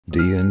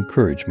The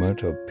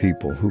encouragement of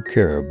people who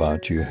care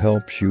about you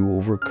helps you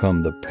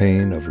overcome the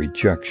pain of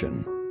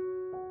rejection.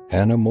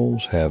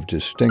 Animals have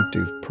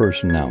distinctive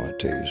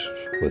personalities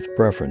with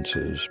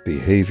preferences,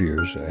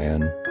 behaviors,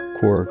 and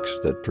quirks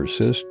that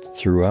persist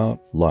throughout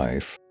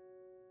life.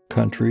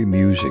 Country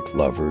music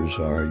lovers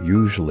are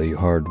usually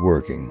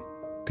hardworking,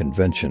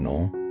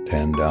 conventional,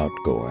 and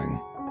outgoing.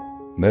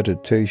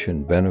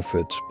 Meditation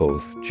benefits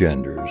both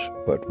genders,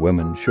 but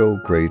women show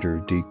greater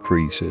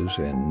decreases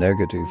in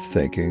negative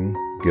thinking,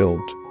 guilt,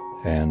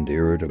 and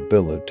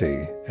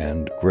irritability,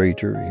 and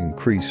greater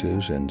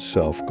increases in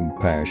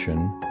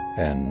self-compassion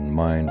and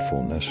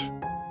mindfulness.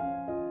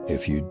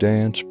 If you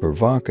dance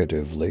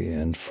provocatively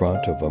in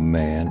front of a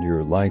man,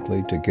 you're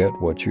likely to get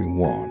what you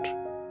want.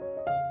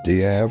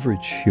 The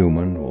average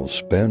human will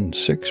spend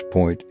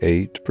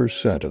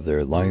 6.8% of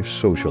their life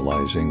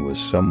socializing with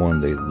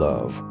someone they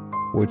love,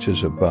 which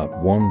is about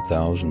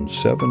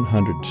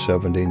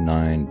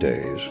 1,779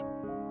 days.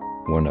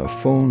 When a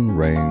phone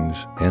rings,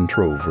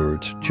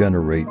 introverts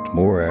generate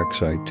more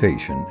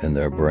excitation in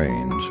their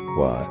brains,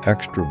 while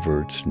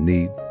extroverts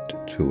need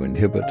to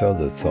inhibit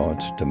other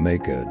thoughts to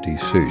make a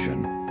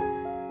decision.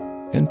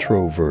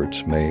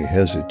 Introverts may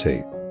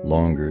hesitate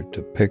longer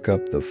to pick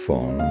up the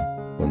phone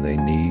when they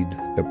need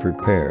to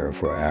prepare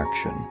for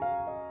action.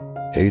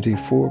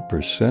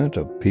 84%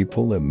 of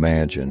people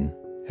imagine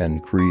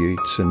and create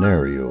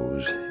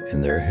scenarios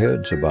in their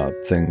heads about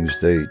things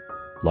they'd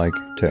like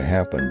to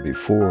happen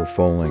before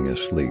falling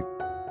asleep.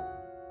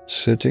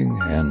 Sitting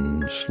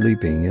and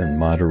sleeping in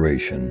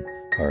moderation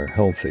are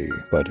healthy,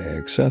 but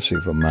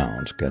excessive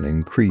amounts can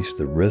increase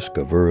the risk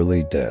of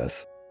early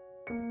death.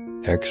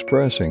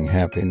 Expressing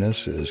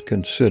happiness is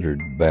considered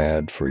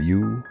bad for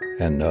you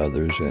and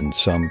others in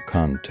some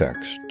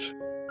contexts.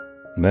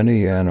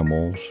 Many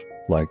animals,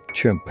 like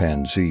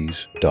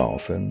chimpanzees,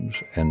 dolphins,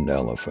 and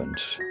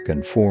elephants,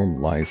 can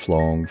form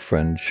lifelong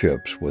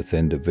friendships with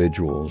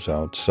individuals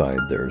outside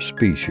their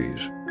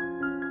species.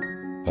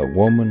 A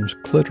woman's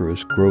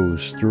clitoris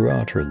grows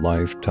throughout her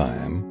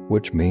lifetime,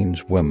 which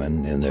means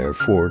women in their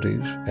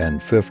 40s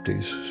and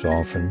 50s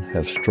often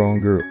have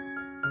stronger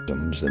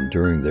orgasms than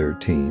during their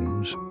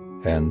teens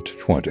and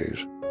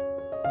 20s.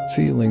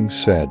 Feeling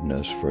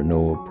sadness for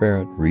no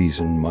apparent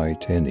reason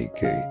might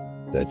indicate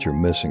that you're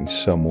missing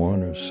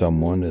someone or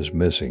someone is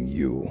missing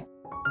you.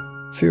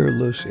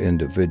 Fearless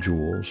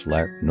individuals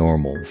lack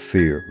normal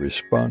fear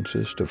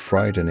responses to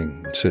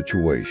frightening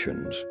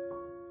situations.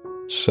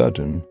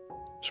 Sudden,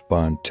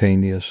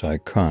 spontaneous eye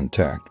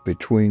contact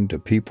between two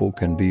people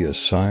can be a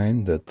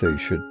sign that they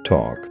should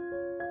talk.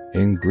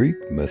 In Greek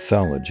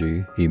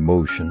mythology,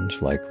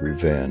 emotions like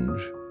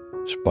revenge,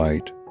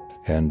 spite,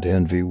 and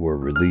envy were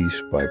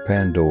released by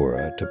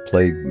Pandora to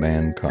plague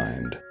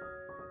mankind.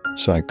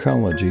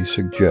 Psychology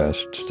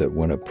suggests that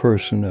when a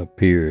person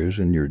appears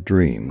in your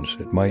dreams,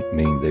 it might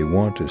mean they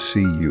want to see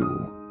you.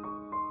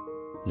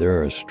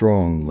 There are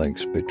strong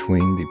links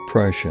between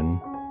depression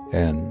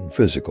and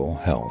physical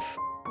health.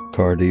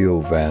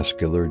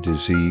 Cardiovascular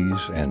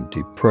disease and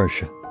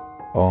depression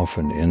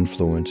often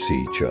influence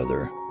each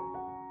other.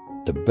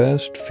 The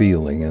best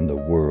feeling in the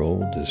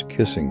world is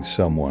kissing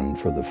someone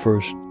for the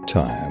first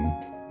time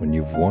when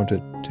you've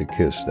wanted to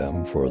kiss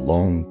them for a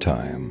long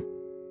time.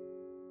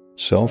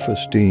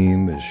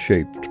 Self-esteem is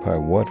shaped by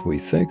what we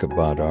think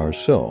about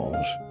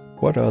ourselves,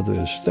 what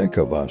others think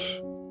of us,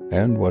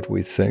 and what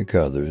we think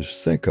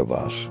others think of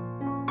us.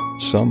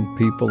 Some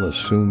people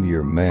assume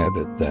you're mad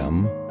at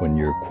them when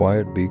you're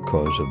quiet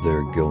because of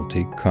their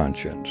guilty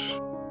conscience.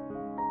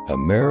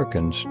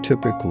 Americans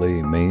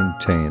typically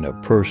maintain a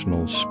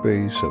personal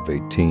space of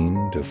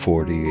 18 to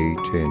 48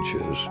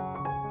 inches,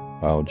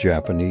 while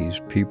Japanese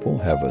people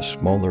have a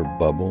smaller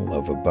bubble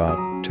of about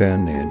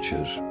 10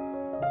 inches.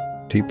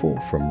 People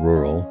from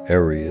rural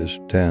areas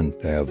tend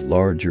to have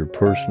larger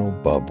personal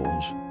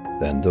bubbles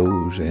than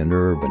those in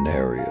urban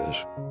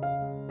areas.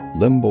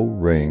 Limbo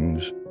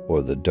rings,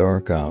 or the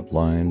dark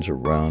outlines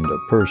around a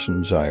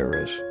person's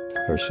iris,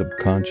 are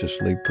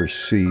subconsciously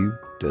perceived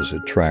as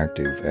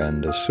attractive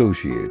and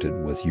associated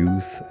with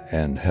youth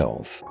and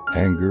health.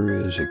 Anger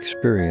is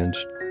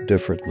experienced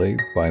differently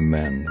by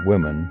men,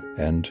 women,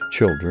 and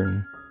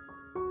children.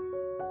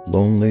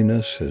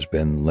 Loneliness has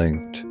been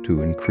linked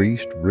to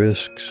increased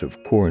risks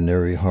of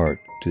coronary heart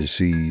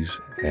disease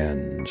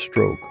and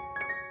stroke.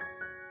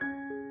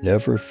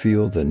 Never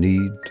feel the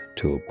need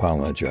to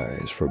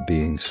apologize for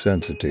being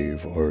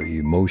sensitive or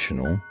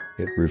emotional.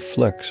 It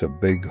reflects a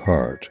big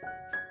heart.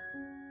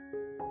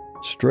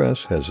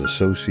 Stress has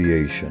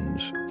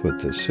associations with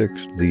the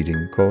 6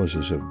 leading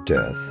causes of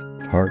death: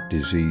 heart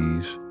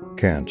disease,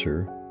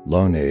 cancer,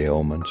 lung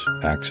ailments,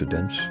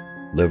 accidents,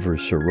 liver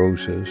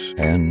cirrhosis,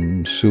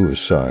 and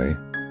suicide.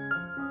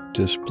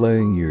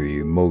 Displaying your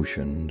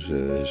emotions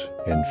is,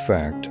 in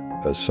fact,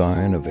 a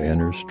sign of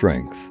inner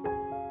strength.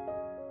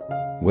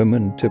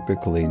 Women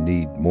typically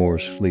need more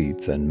sleep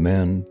than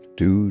men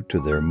due to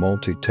their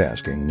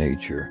multitasking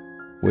nature,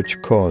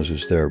 which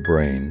causes their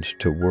brains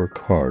to work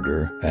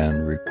harder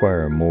and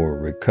require more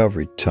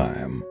recovery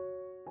time.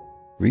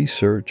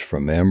 Research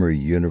from Emory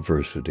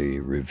University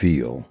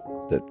reveal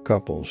that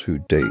couples who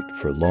date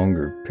for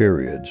longer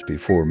periods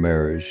before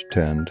marriage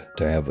tend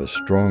to have a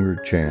stronger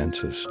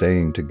chance of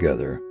staying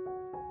together.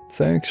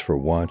 Thanks for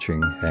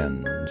watching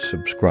and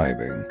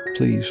subscribing.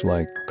 Please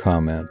like,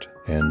 comment,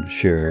 and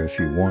share if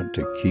you want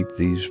to keep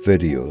these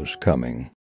videos coming.